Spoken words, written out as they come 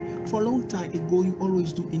for a long time ago, you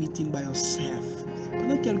always do anything by yourself.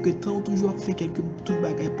 Pendant quelques temps, toujours fait quelques tout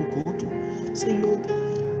bagailles pour compte. Say, Lord,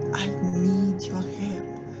 I need your help.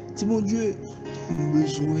 Dis mon Dieu,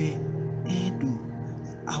 besoin d'aide.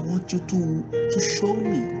 I want you to show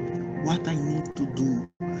me what I need to do.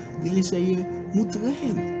 Dis Seigneur, montre-moi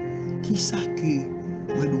qui ça que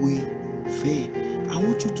je dois faire. I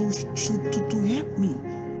want you to help me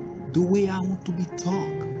the way I want to be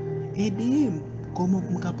talk. Aide comment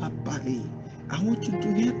je suis capable de parler. I want you to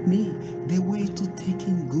help me the way to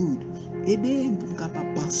taking good. Aide pour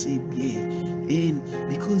capable passer bien. And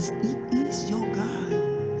because He is your God.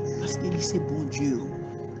 Parce qu'il est bon Dieu.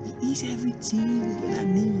 He is everything that I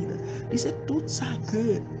need. C'est tout ça que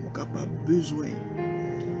je suis capable besoin.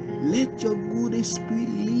 Let your good spirit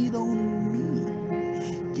lead on me.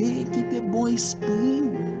 Que tes bon esprit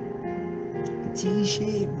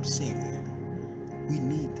dirige mon Seigneur. We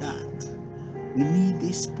need that. We need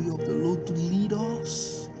the Spirit of the Lord to lead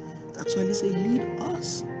us. That's why they say, lead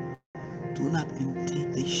us. Do not in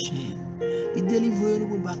temptation. Il délivre nous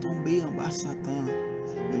pour ne pas tomber en bas Satan.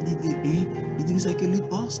 Il dit que lead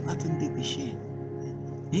us not in temptation.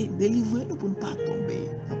 Délivre nous pour ne pas tomber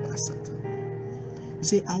en bas Satan. He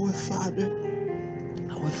say, our Father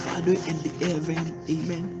in the heaven,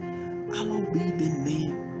 amen. Hallowed be the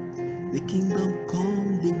name. The kingdom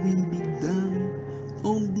come, the will be done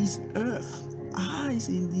on this earth as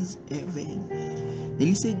in this heaven. And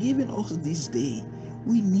He said, giving us this day.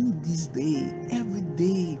 We need this day. Every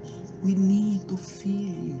day we need to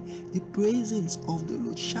feel the presence of the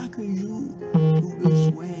Lord. Chaque jour,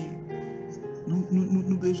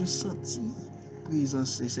 nous besoin sentir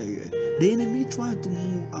présence du Seigneur. The enemy tried to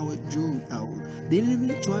move our joy out. The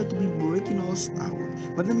enemy tried to be breaking us out.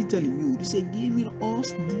 But let me tell you, He said, giving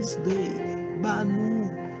us this day. Bah nous,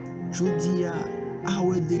 jodi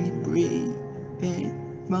our daily bread. And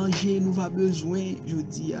manger nous va besoin,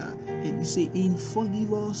 jodi and He say, and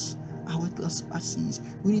forgive us our trespasses.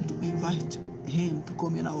 We need to invite Him to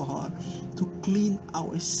come in our heart, to clean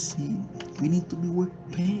our sin. We need to be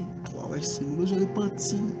repent to our sin. Nous devons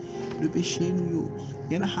repentir le péché nous.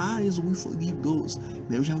 And as we forgive those,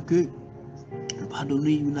 même gens que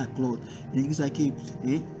pardonnez you not, Lord. And He's like,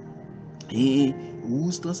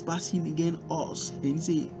 who's trespassing against us? And He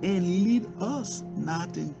say, and lead us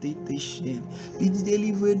not in temptation. Il dit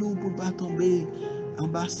délivre nous pour pas tomber en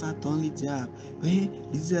bas Satan, le diable. Il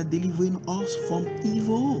dit deliver us from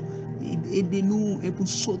evil. Aidez-nous et pour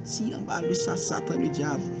sortir en bas de ça Satan, le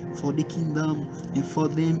diable. For the kingdom and for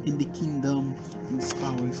them in the kingdom is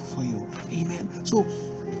power for you. Amen. So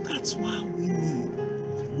that's why we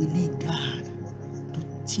need God to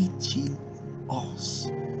teaching us.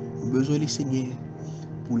 Besoin du Seigneur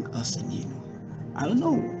pour enseigner nous. I don't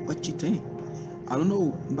know what you think. I don't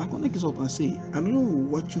know. I don't know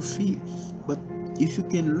what you feel. But if you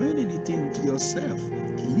can learn anything to yourself,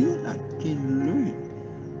 you can learn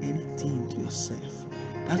anything to yourself.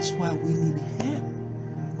 That's why we need help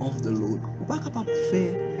of the Lord. On va pas capable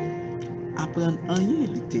faire apprendre rien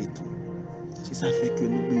de tête. C'est ça fait que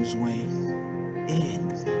nous besoin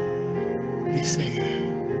aide du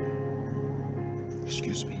Seigneur.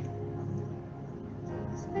 Excuse me.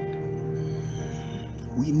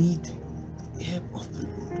 We need help of the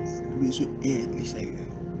Lord. We should aid the Seigneur.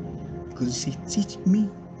 Because He said, teach me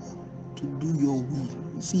to do your will.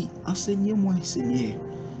 You see, enseignez-moi, Seigneur,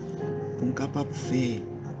 pour être capable de faire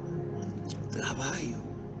travail.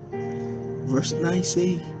 Verse 9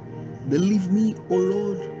 say, believe me, O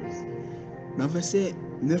Lord. Dans verset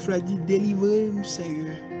 9, il dit, délivrez-moi,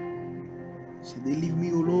 Seigneur. C'est deliver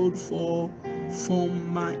me, O Lord, from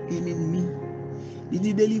my enemy. Il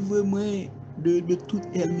dit, délivrez-moi de tout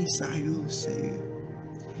ennemi, Seigneur.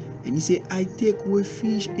 And He said, I take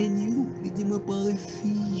refuge in you. Il dit, moi prends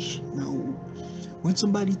refuge. Now, when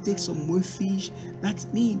somebody takes some refuge, that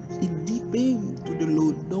means it depends to the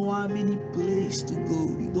Lord. You don't have any place to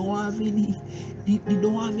go. You don't have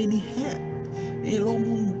any help. Et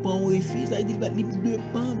l'homme prend refuge, il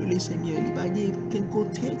dépend de le Seigneur. Il va dire quel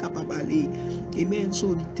côté capable d'aller. Amen. So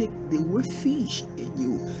you take the refuge in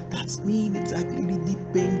you. That means exactly it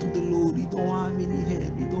depends to the Lord. You don't have any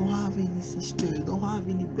help. You don't have any sisters. You don't have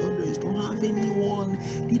any brothers. You don't have anyone.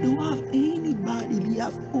 You don't have anybody. You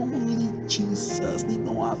have only Jesus. You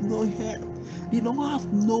don't have no help. You don't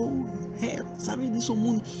have no help. Ça veut dire ce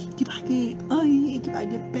monde qui va gagner, qui va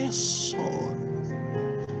gagner personne.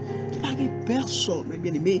 Personne, mes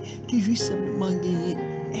bien-aimés, qui juste simplement gagner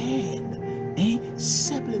aide,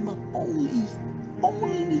 simplement only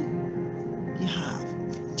you have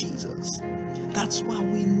Jesus. That's why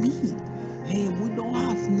we need name. We don't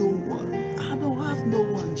have no one. I don't have no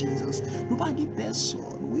one, Jesus. Nobody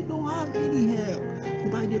person. We don't have any help.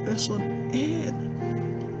 Nobody person. And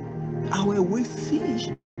our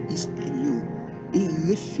refuge is in you. Et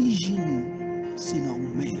réfugiez-nous, c'est dans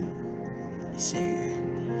nous-mêmes. C'est,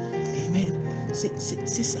 amen.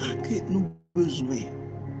 C'est ça que nous avons besoin.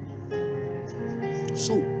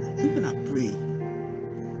 So, we're going to pray.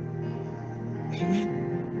 Amen.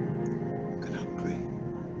 We're going to pray.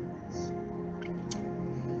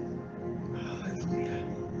 Hallelujah.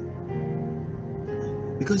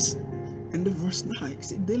 Because in the verse 9, it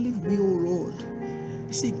said, deliver me, O Lord.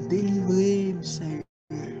 It said, deliver me, Seigneur.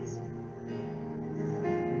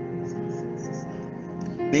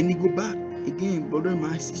 Then he go back again, brother,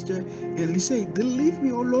 my sister, and he say, deliver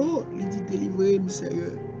me, O Lord. He dit, deliver me,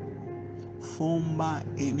 Seigneur, from my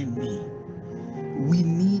enemy. We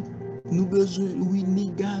need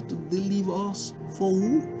God to deliver us. For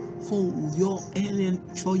who? For your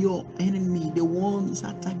enemy. The one is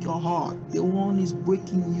attacking your heart. The one is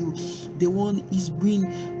breaking you. The one is being,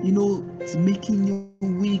 is making you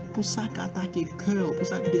weak. Pour ça qu'attaque le cœur. Pour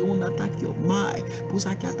ça que the one attaque your mind. Pour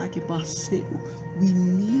ça qu'attaque les pensées. We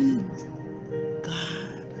need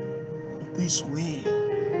God. Besoin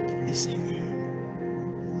de Seigneur.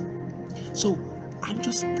 So I'm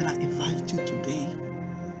just gonna invite you today.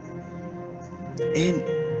 And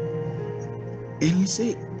he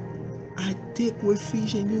said, I take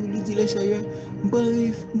refuge in you. Il dit le Seigneur,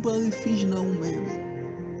 pas refuge dans vous-même.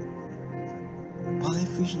 Pas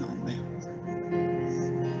refuge dans vous-même.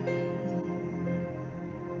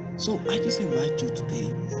 So I just invite you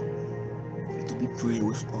today to be praying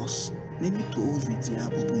with us. Maybe to aujourd'hui à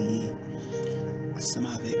vous prier ensemble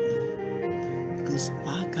avec nous. Because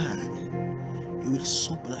my God, He will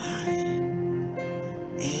supply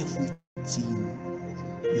everything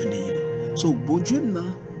you need. So bon Dieu là,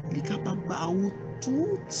 il est capable de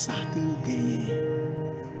tout ça que vous gagnez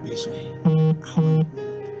besoin. Our God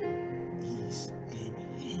is in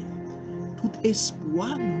Him. Tout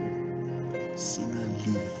espoir nous, c'est dans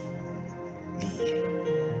lui.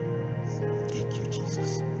 Thank you,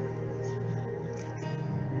 Jesus.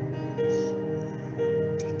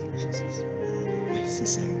 Thank you, Jesus. Merci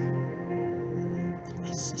Seigneur.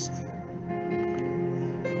 Merci Seigneur.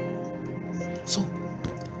 So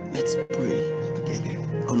let's pray together.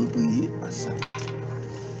 On prie ensemble.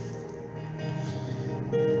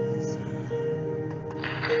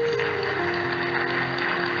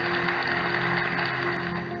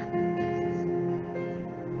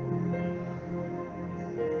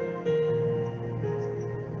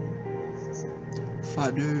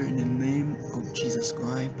 Father, in the name of Jesus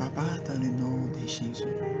Christ, Papa, dans le nom de Jésus.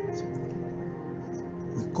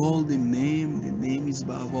 We call the name is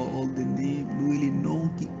above all the name. Nous le nom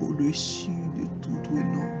qui est au-dessus de tout le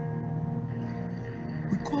nom.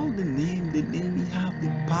 We call the name he have the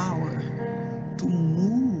power to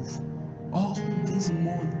move all these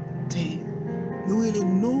mountains. Nous le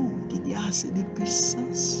nom qui a assez de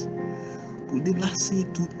puissance pour déplacer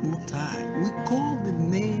toute montagne. We call the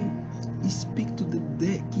name. He speak to the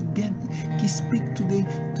dead. He speak to the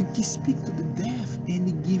deaf and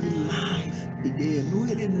he give life again. Nous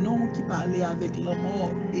le nom qui parlait avec la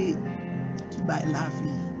mort et qui bat la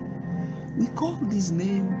vie. We call this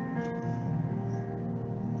name.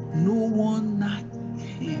 No one like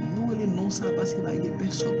him. Nous le nom ça parce qu'il y a des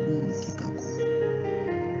personnes qui t'en connaissent.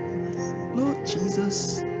 Lord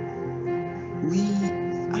Jesus, we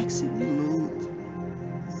ask you, Lord,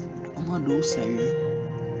 on those Seigneur.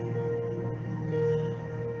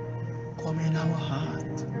 Come in our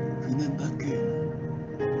heart, remember que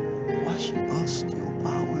wash us to your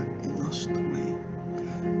power and us to way.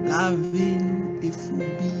 Lavez-nous et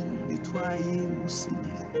fouillez-nous, nettoyez-nous,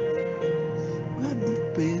 Seigneur. We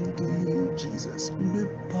depend to you, Jesus. We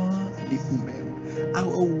depend de vous-même.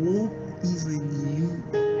 Our hope is in you.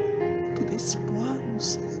 To l'espoir, nous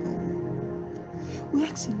Seigneur. We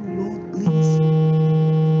ask you, Lord, please.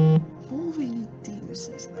 Move anything,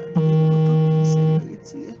 Sister.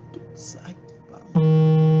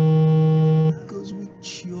 Because we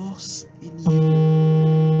trust in you.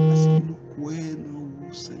 Parce que nous croyons en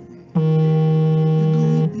vous, Seigneur. You do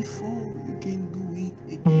it before, you can do it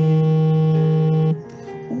again.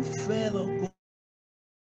 On fait encore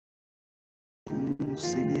pour nous,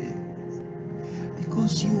 Seigneur.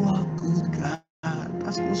 Because you are good, God.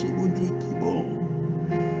 Parce que c'est bon Dieu qui est bon.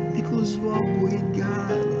 Because you are great,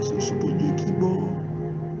 God. Parce que c'est bon Dieu qui est bon.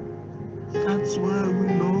 That's why we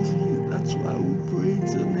love you. That's why we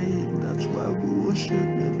praise your name. That's why we worship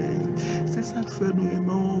your name. C'est ça que fait nous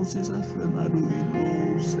aimons. C'est ça que fait nous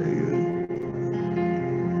adorer, Seigneur.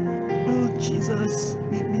 Oh Jesus,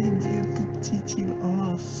 we need you to teach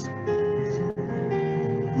us.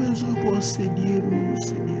 Besoin pour enseigner nous,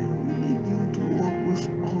 Seigneur. We need you to walk with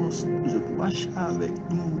us. Besoin pour marcher avec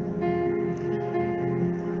nous.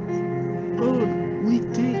 Lord, we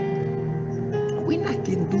think we not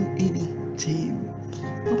can do anything.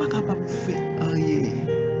 Nous pas capable de faire rien.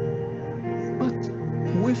 But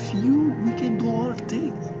with you, we can do all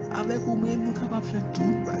things. Avec vous-même, nous capable de faire tout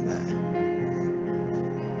le bagage.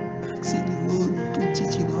 Ask the Lord to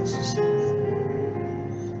teach us.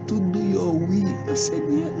 To do your will.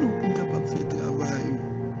 Seigneur, nous sommes capables de faire travail.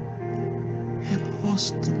 Help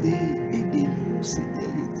us today. Aidez-nous,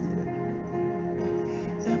 Seigneur, je dis.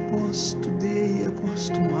 Help us today. Help us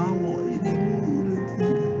tomorrow. Aidez-nous, je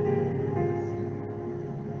dis.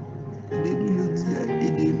 Aidez-nous, je dis.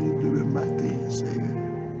 Aidez-nous demain matin, Seigneur.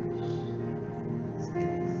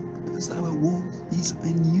 Because our hope is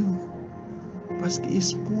in you. Parce que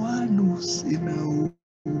espoir nous, c'est dans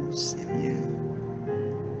vous, Seigneur.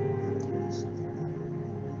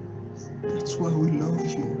 That's why we love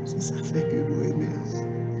you. C'est ça fait que nous aimons.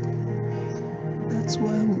 That's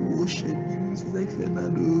why we worship you. C'est ça qui fait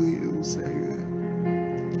nous Seigneur.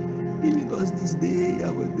 Even us this day,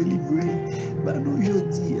 our deliberate. Bah nous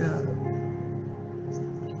aujourd'hui,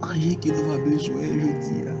 rien que nous avons besoin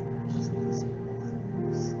aujourd'hui.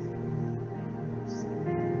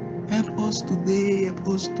 Help us today, help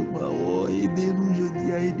us tomorrow. Aidez-nous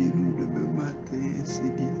aujourd'hui, aidez-nous demain matin,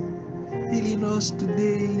 Seigneur. Heal us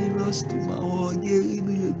today, heal us tomorrow.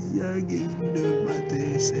 Guéris-nous aujourd'hui, guéris-nous demain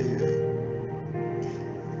matin, Seigneur.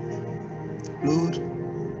 Lord,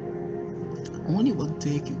 I only want to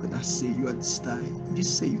thank you when I say you at this time.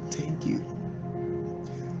 Just say you thank you.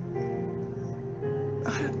 I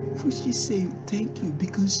just say thank you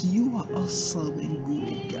because you are awesome and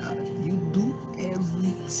good, God. You do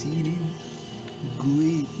everything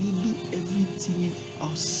great. You do everything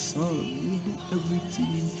awesome. You do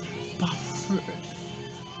everything perfect.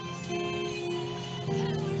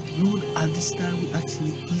 Lord, at this time we ask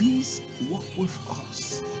you, please walk with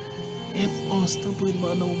us. Help us.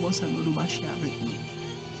 Temporairement, dans moment ça nous marcher avec nous.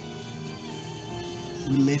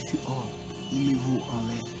 We lift you up. We live you en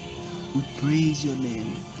l'air. We praise your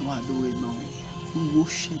name. Nous adorons nom. We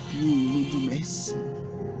worship you. Nous disons merci.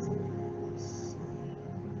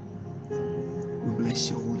 We bless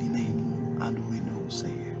your holy name. And we know,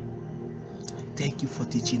 Seigneur. Thank you for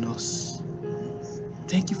teaching us.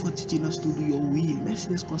 Thank you for teaching us to do your will. Merci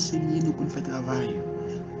de ce qu'on s'est mis nous pour faire travail.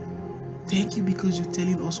 Thank you because you're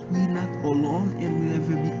telling us we're not alone and we'll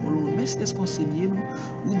never be alone. Merci de ce qu'on s'est mis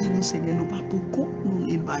nous disons, Seigneur, nous pas pour compte nous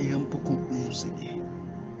et pas pour compte nous, Seigneur.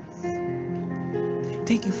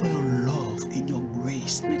 Thank you for your love and your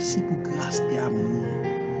grace. Merci pour grâce et amour.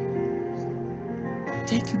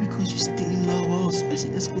 Thank you because you still love us. Merci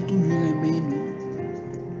de ce que tu nous aimes nous.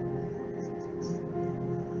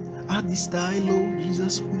 At this time, Lord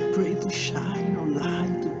Jesus, we pray to shine your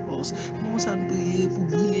light to us. Nous allons prier pour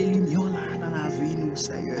briller lumière là dans la vie nous,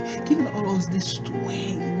 Seigneur. Give us the strength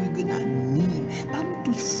we're gonna need. Pas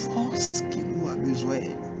toute force qui nous a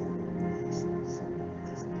besoin.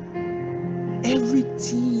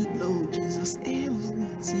 Everything, Lord Jesus,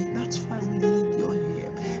 everything. That's why we need your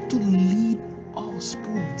help to lead us,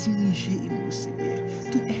 pour diriger nous, Seigneur.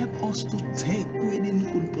 To help us to think, pour aider nous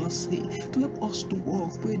pour penser. To help us to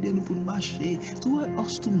walk, pour aider nous pour marcher. To help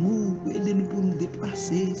us to move, pour aider nous pour nous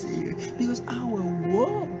déplacer, Seigneur. Because our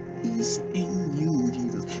work is in you,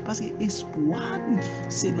 Jesus. Parce que espoir,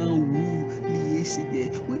 c'est dans vous, lié,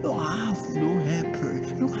 Seigneur. We don't have no helper.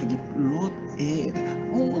 Nobody Lord help.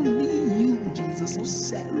 Only you, Jesus. So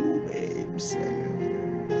celebrate, Seigneur.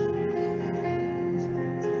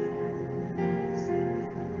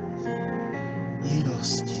 Lead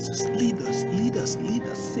us, Jesus. Lead us, lead us, lead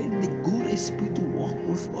us. Send the good Spirit to walk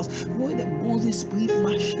with us. When the good Spirit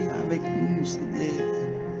marcher avec nous, Seigneur.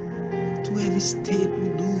 To every step we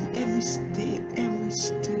do, every step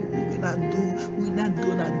we're gonna do, we're not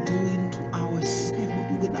gonna do it to ourselves,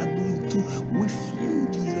 but we're gonna do it to with you,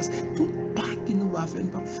 Jesus. Tout pas que nous va faire,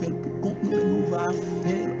 pas faire pour compte nous va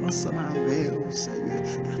faire ensemble avec vous, Seigneur.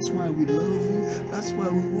 That's why we love you. That's why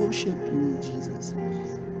we worship you, Jesus.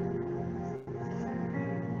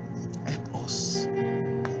 Help us.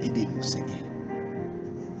 Aidez-nous, Seigneur.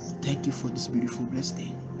 Thank you for this beautiful blessed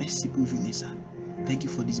day. Merci pour journée ça. Thank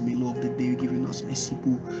you for this middle of the day you're giving us. Merci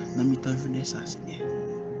pour la mi-temps journée ça, Seigneur.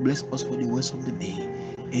 Bless us for the rest of the day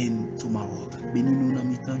and tomorrow. Bénis nous dans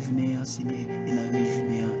mi-temps journée, Seigneur, et dans la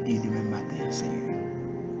journée et demain matin, Seigneur.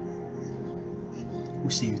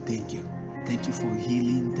 We say thank you. Thank you for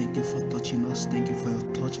healing. Thank you for touching us. Thank you for your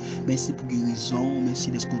touch. Merci pour guérison.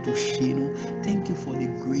 Merci de ce que tu touches nous. Thank you for the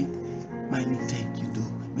great may nous thank you do.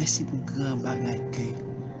 Merci pour grand bagay que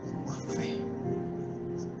vous fait.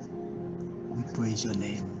 We praise your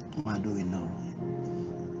name. We adore you now.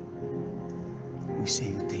 We say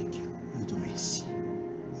you thank you. We do merci.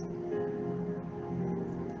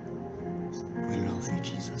 We love you,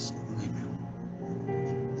 Jesus. We love you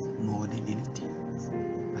more than anything.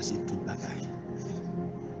 I say tout bagay.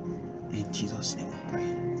 In Jesus' name we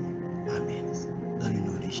pray. Amen. Dans le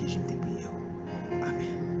nom de Jésus, nous te prions.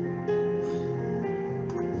 Amen.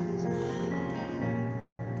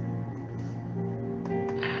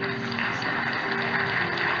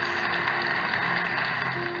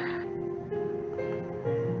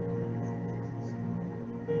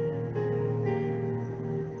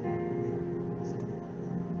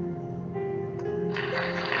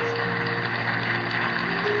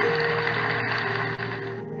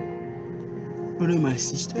 Brother, my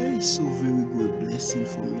sister, it's so very good blessing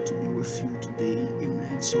for me to be with you today.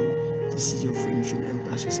 Amen. So this is your friend Joël,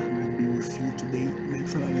 Pastor Samuel, be with you today. Amen.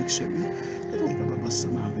 Frère avec chérie, on est capable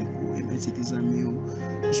ensemble avec vous. Amen. C'est tes amis,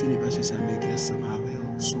 je suis Pastor Samuel qui est ensemble avec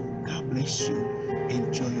vous. So God bless you.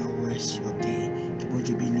 Enjoy your rest, your day. Keep on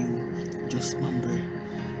you. Just remember,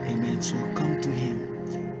 amen. So come to Him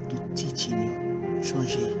to teaching you,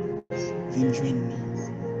 changer, venir joindre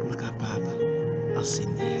pour le capable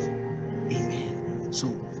enseigner. Amen. So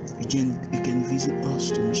you can visit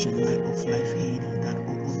us to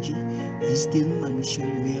missionlightoflifehaiti.org. Visitez-nous la mission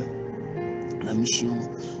lumière, la mission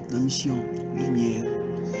lumière,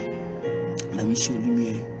 la mission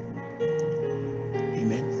lumière.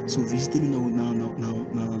 Amen. So visitez-nous dans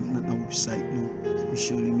notre website,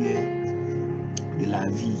 mission lumière de la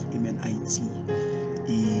vie, Amen, Haïti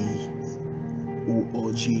et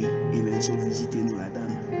ORG. Amen. So visitez-nous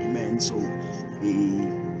là-dedans. Amen. So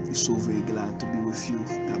we're so very glad to be with you.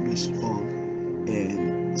 God bless you all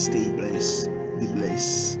and stay blessed. Be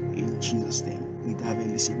blessed in Jesus' name. We have a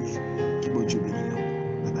listening. Keep on jubilating.